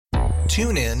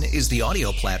TuneIn is the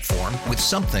audio platform with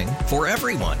something for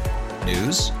everyone.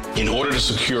 News. In order to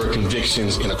secure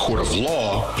convictions in a court of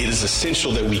law, it is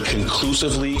essential that we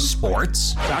conclusively.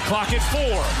 Sports. Shot clock at 4.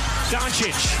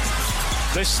 Doncic.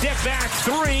 The step back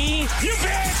 3. You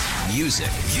bet. Music.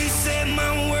 You set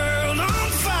my world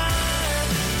on fire.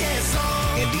 Yes,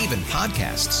 and even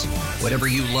podcasts. Whatever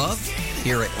you love,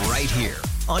 hear it right here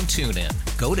on TuneIn.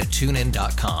 Go to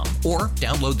TuneIn.com or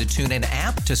download the TuneIn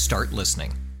app to start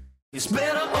listening. it's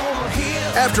better over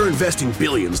here. After investing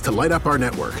billions to light up our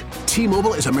network,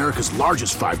 T-Mobile is America's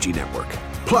largest 5G network.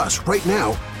 Plus, right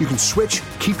now, you can switch,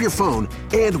 keep your phone,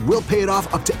 and we'll pay it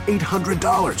off up to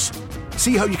 $800.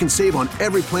 See how you can save on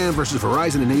every plan versus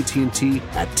Verizon and AT&T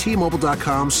at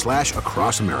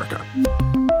T-Mobile.com/across America.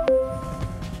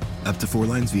 Up to 4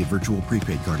 lines via virtual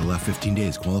prepaid card. Allow 15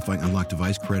 days. Qualifying unlocked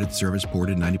device credit service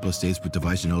ported 90+ states with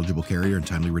device and eligible carrier and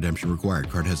timely redemption required.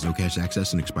 Card has no cash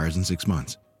access and expires in 6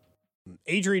 months.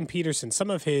 Adrian Peterson,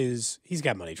 he's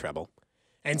got money trouble.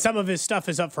 And some of his stuff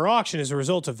is up for auction as a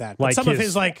result of that. But like some of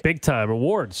his big time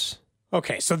awards.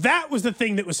 Okay, so that was the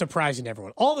thing that was surprising to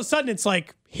everyone. All of a sudden, it's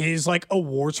like his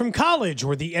awards from college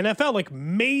or the NFL,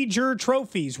 major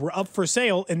trophies were up for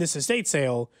sale in this estate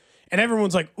sale. And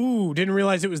everyone's like, ooh, didn't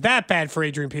realize it was that bad for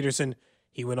Adrian Peterson.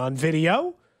 He went on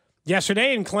video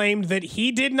yesterday and claimed that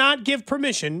he did not give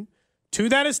permission to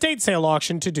that estate sale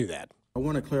auction to do that. I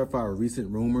want to clarify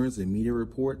recent rumors and media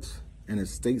reports. An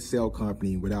estate sale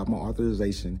company without my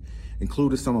authorization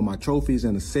included some of my trophies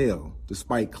in the sale,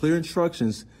 despite clear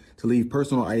instructions to leave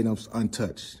personal items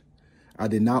untouched. I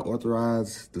did not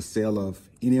authorize the sale of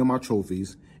any of my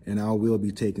trophies, and I will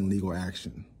be taking legal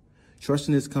action.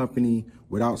 Trusting this company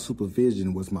without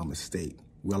supervision was my mistake.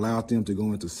 We allowed them to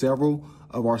go into several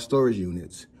of our storage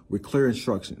units with clear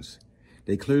instructions.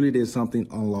 They clearly did something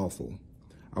unlawful.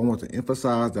 I want to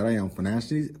emphasize that I am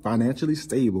financially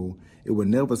stable. It would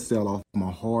never sell off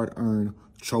my hard-earned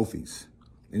trophies.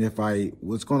 And if I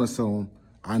was going to sell them,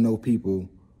 I know people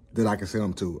that I can sell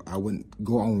them to. I wouldn't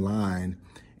go online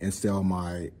and sell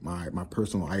my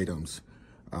personal items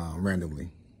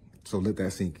randomly. So let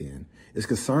that sink in. It's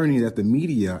concerning that the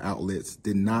media outlets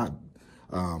did not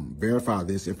verify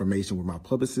this information with my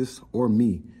publicist or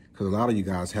me, because a lot of you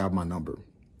guys have my number.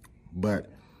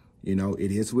 But,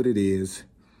 it is what it is.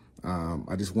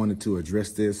 I just wanted to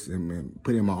address this and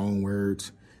put in my own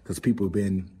words, because people have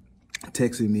been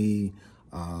texting me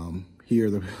here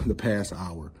the past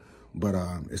hour. But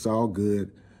it's all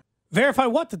good. Verify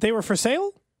what? That they were for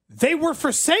sale? They were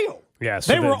for sale. Yeah,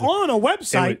 so they were on a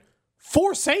website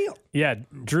for sale. Yeah,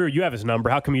 Drew, you have his number.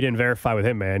 How come you didn't verify with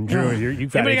him, man? Drew,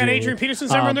 you've got anybody got Adrian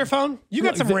Peterson's number on their phone? You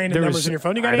got some random numbers in your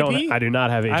phone. You got AP? I do not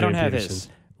have Adrian I don't have Peterson. his.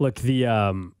 Look,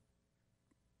 the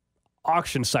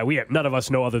auction site, none of us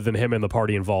know other than him and the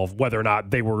party involved whether or not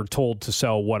they were told to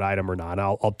sell what item or not.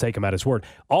 I'll take him at his word.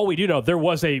 All we do know, there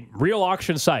was a real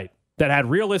auction site that had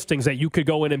real listings that you could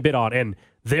go in and bid on, and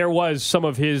there was some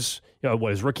of his,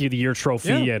 his Rookie of the Year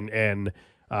trophy and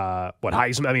what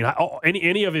Heisman. I mean,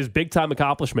 any of his big time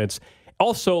accomplishments.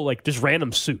 Also, just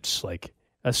random suits, like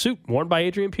a suit worn by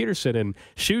Adrian Peterson and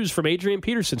shoes from Adrian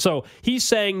Peterson. So he's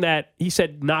saying that he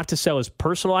said not to sell his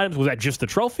personal items. Was that just the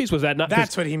trophies? Was that not?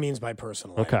 That's what he means by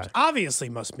personal items. Obviously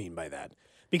must mean by that,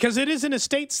 because it is an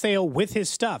estate sale with his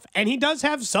stuff, and he does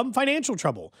have some financial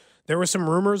trouble. There were some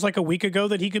rumors a week ago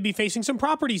that he could be facing some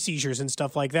property seizures and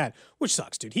stuff like that, which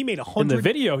sucks, dude. He made $100. In the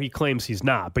video, he claims he's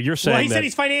not, but you're saying Well, he said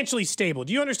he's financially stable.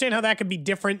 Do you understand how that could be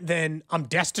different than I'm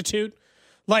destitute?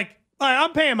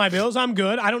 I'm paying my bills. I'm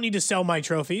good. I don't need to sell my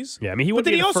trophies. Yeah, I mean, but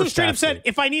then he also straight up said,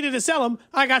 if I needed to sell them,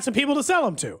 I got some people to sell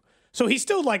them to. So he's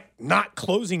still not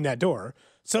closing that door.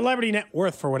 Celebrity net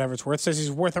worth, for whatever it's worth, says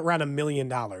he's worth around $1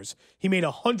 million. He made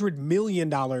 $100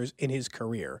 million in his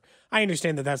career. I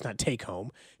understand that that's not take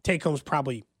home. Take home's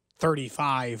probably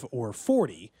 35 or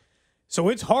 40. So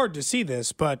it's hard to see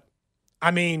this, but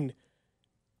I mean,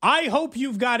 I hope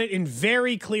you've got it in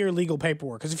very clear legal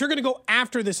paperwork, because if you're going to go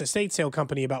after this estate sale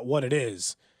company about what it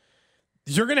is,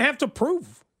 you're going to have to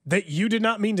prove that you did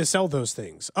not mean to sell those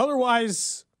things.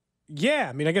 Otherwise, yeah,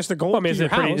 I mean, I guess they're going to your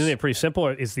house. Isn't it pretty simple?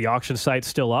 Is the auction site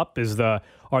still up?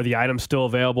 Are the items still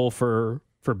available for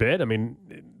bid? I mean,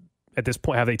 at this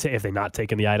point, have they not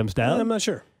taken the items down? I'm not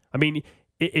sure. I mean,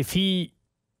 if he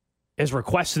has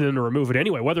requested them to remove it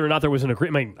anyway, whether or not there was an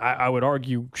agreement, I would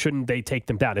argue, shouldn't they take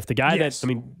them down? If the guy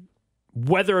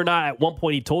whether or not at one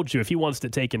point he told you if he wants to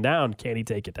take it down, can he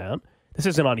take it down? This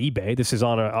isn't on eBay. This is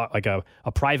on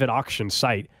a private auction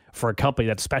site for a company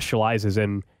that specializes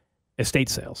in estate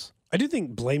sales. I do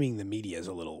think blaming the media is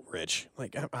a little rich.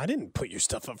 I didn't put your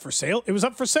stuff up for sale. It was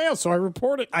up for sale, so I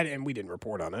reported. And we didn't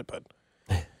report on it, but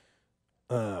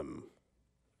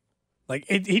Like,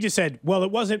 he just said, well,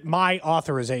 it wasn't my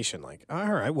authorization. Like,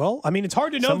 all right, well, I mean, it's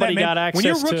hard to know Somebody that, man. got access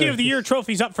When your Rookie to- of the Year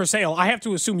trophy's up for sale, I have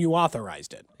to assume you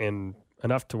authorized it. And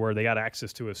enough to where they got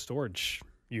access to his storage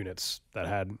units that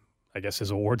had, I guess,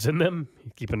 his awards in them,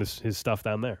 keeping his stuff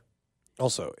down there.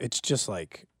 Also, it's just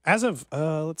like, as of,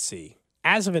 let's see,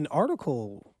 as of an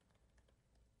article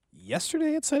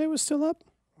yesterday, it said it was still up.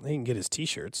 They can get his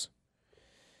T-shirts.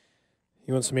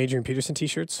 You want some Adrian Peterson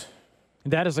T-shirts?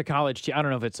 That is a college. I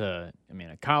don't know if it's a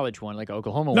college one, like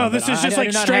Oklahoma one. No, this is just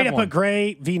like straight up one. a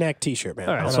gray V-neck T-shirt, man.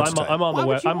 All right, so I'm on the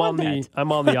web. I'm on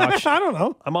the auction. I don't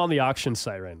know. I'm on the auction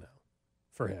site right now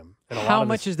for him. And How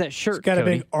much is that shirt? He's got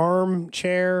Cody? a big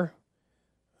armchair.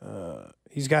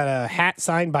 He's got a hat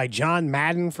signed by John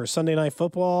Madden for Sunday Night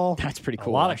Football. That's pretty A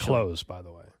cool. lot actually. of clothes, by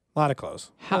the way. A lot of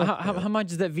clothes. How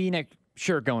much is that V-neck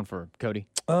shirt going for, Cody?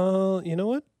 You know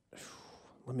what?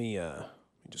 Let me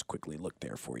just quickly look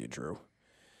there for you, Drew.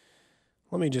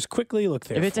 Let me just quickly look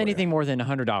there. If it's for anything you. more than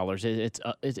 $100,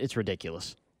 it's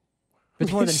ridiculous. If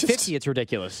it's more than 50, it's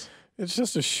ridiculous. It's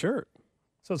just a shirt.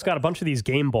 So it's got a bunch of these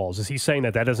game balls. Is he saying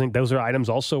that doesn't? Those are items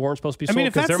also weren't supposed to be sold? I mean,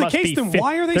 if 'Cause that's the case, then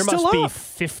why are they there still must be up?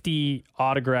 50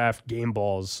 autographed game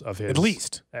balls of his. At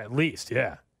least. At least,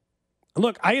 yeah.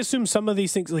 Look, I assume some of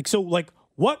these things,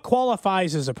 what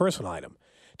qualifies as a personal item?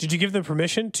 Did you give them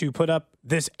permission to put up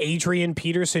this Adrian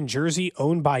Peterson jersey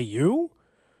owned by you?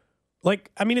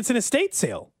 It's an estate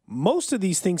sale. Most of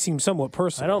these things seem somewhat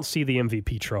personal. I don't see the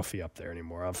MVP trophy up there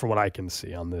anymore, from what I can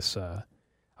see on this.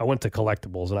 I went to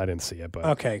collectibles and I didn't see it, but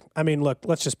Okay. I mean, look,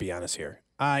 let's just be honest here.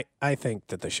 I think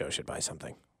that the show should buy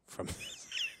something from this.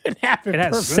 It happened. it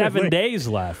has perfectly. 7 days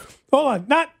left. Hold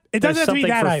on. It doesn't There's have to be something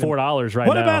that for item. $4 right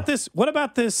What now.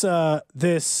 about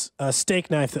this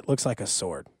steak knife that looks like a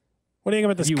sword? What do you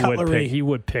think about this cutlery? He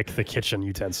would pick the kitchen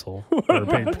utensil or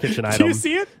kitchen item. Do you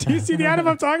see it? Do you see the item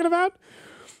I'm talking about?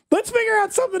 Let's figure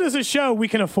out something as a show we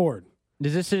can afford.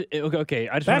 Does this okay?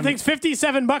 I just That wanna, thing's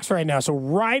 $57 right now, so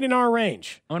right in our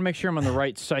range. I want to make sure I'm on the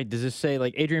right site. Does this say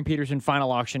like Adrian Peterson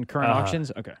final auction, current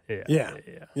auctions? Okay.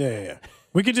 Yeah.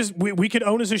 We could just we could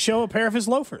own as a show a pair of his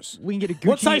loafers. We can get a Gucci.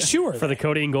 What size shoe are For they? the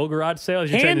Cody and Gold Garage sale? You're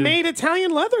trying to- Handmade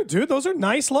Italian leather, dude. Those are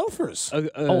nice loafers.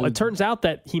 it turns out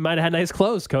that he might have had nice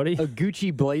clothes, Cody. A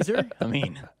Gucci blazer? I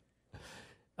mean,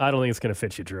 I don't think it's going to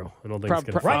fit you, Drew. I don't think it's going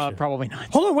to fit you. probably not.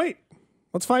 Hold on, wait.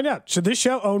 Let's find out. Should this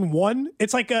show own one?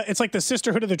 It's like the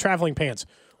Sisterhood of the Traveling Pants.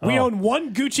 We own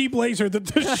one Gucci blazer that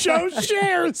the show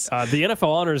shares. The NFL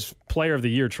Honors Player of the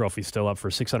Year trophy still up for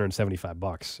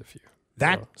 $675. If you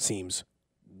That seems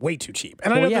way too cheap.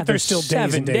 And I know that there's still days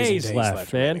 7 and days, and days days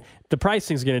left, man. remaining. The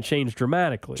pricing's going to change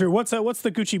dramatically. Drew, what's the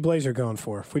Gucci blazer going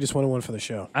for? If we just wanted one for the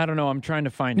show, I don't know. I'm trying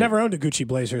to find never it. owned a Gucci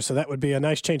blazer, so that would be a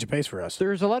nice change of pace for us.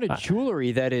 There's a lot of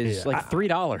jewelry that is like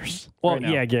 $3. Well, right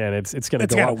now. yeah, again, it's going to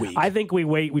It's go got a up. week. I think we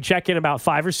wait. We check in about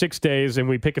 5 or 6 days, and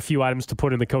we pick a few items to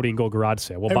put in the Cody and Gold Garage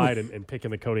sale. We'll buy it and pick in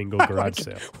the Cody and Gold Garage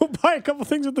sale. We'll buy a couple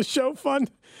things at the show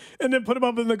fund, and then put them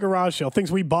up in the garage sale.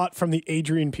 Things we bought from the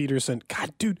Adrian Peterson.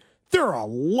 God, dude, there are a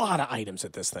lot of items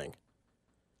at this thing.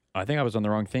 I think I was on the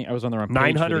wrong thing. I was on the wrong page. for the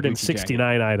Gucci jacket.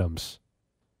 969 items.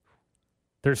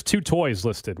 There's 2 toys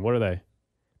listed. What are they?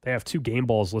 They have 2 game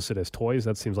balls listed as toys.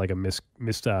 That seems like a missed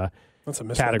That's a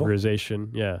mislabel. categorization.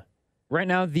 Yeah. Right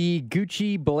now, the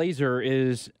Gucci blazer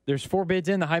there's 4 bids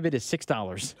in. The high bid is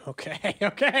 $6.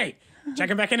 Okay.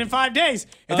 Checking back in 5 days.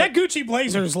 If that Gucci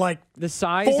blazer is like The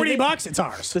size $40, it's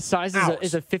ours. The size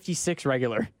is a 56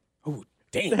 regular. Oh,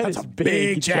 dang, That that's is a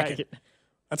big jacket.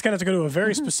 That's going to have to go to a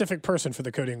very specific person for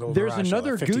the Cody and Gold There's Garage sale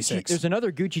another at Gucci. 56. There's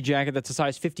another Gucci jacket that's a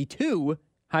size 52.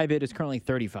 High bid is currently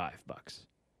 $35.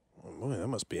 Oh, boy, that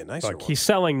must be a nicer Look, one. he's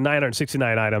selling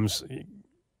 969 items.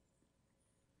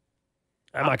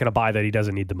 I'm not going to buy that. He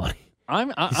doesn't need the money. I'm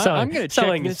He's going to check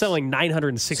selling this.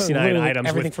 969 literally items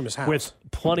everything from his house. with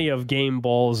plenty of game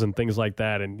balls and things like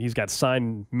that. And he's got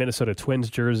signed Minnesota Twins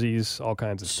jerseys, all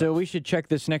kinds of stuff. So we should check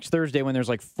this next Thursday when there's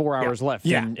like 4 hours left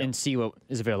Yeah. and see what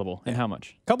is available and how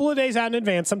much. A couple of days out in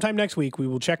advance, sometime next week, we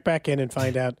will check back in and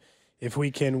find out if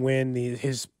we can win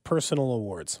his personal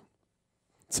awards.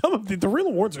 Some of the real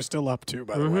awards are still up, too,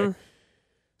 by the way.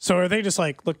 So are they just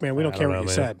like, look, man, we don't care what you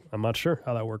said? I'm not sure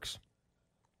how that works.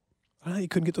 You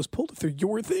couldn't get those pulled if they're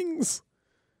your things.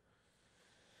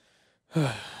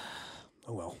 Oh,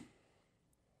 well.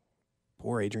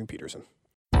 Poor Adrian Peterson.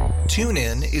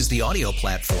 TuneIn is the audio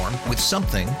platform with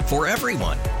something for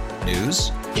everyone.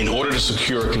 News. In order to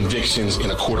secure convictions in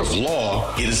a court of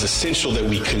law, it is essential that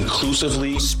we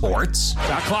conclusively. Sports.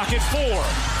 Shot clock at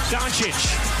 4.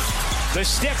 Doncic. The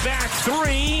step back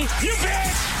 3. You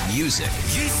bet. Music.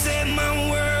 You set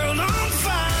my world on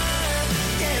fire.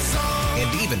 Yes,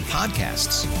 And even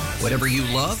podcasts. Whatever you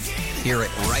love, hear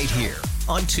it right here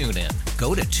on TuneIn.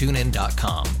 Go to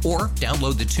TuneIn.com or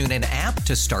download the TuneIn app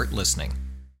to start listening.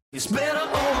 It's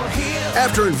better over here.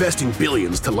 After investing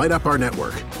billions to light up our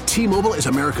network, T-Mobile is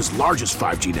America's largest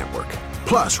 5G network.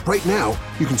 Plus, right now,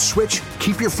 you can switch,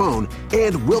 keep your phone,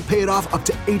 and we'll pay it off up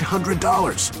to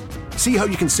 $800. See how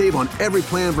you can save on every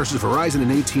plan versus Verizon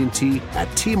and AT&T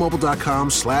at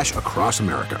T-Mobile.com/across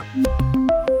America.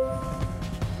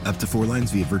 Up to 4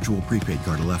 lines via virtual prepaid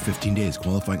card. Allow 15 days.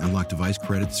 Qualifying unlocked device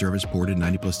credit service ported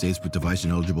 90+ states with device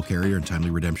and eligible carrier and timely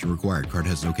redemption required. Card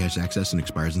has no cash access and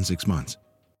expires in 6 months.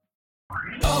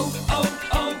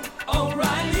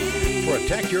 O'Reilly.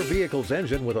 Protect your vehicle's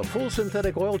engine with a full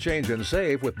synthetic oil change and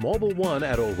save with Mobile One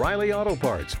at O'Reilly Auto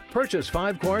Parts. Purchase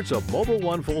 5 quarts of Mobile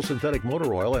One full synthetic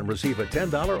motor oil and receive a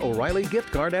 $10 O'Reilly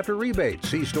gift card after rebate.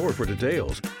 See store for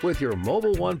details. With your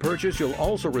Mobile One purchase, you'll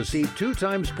also receive 2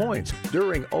 times points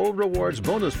during O Rewards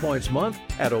Bonus Points Month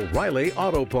at O'Reilly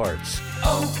Auto Parts.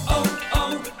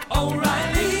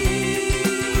 O'Reilly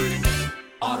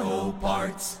Auto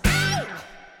Parts.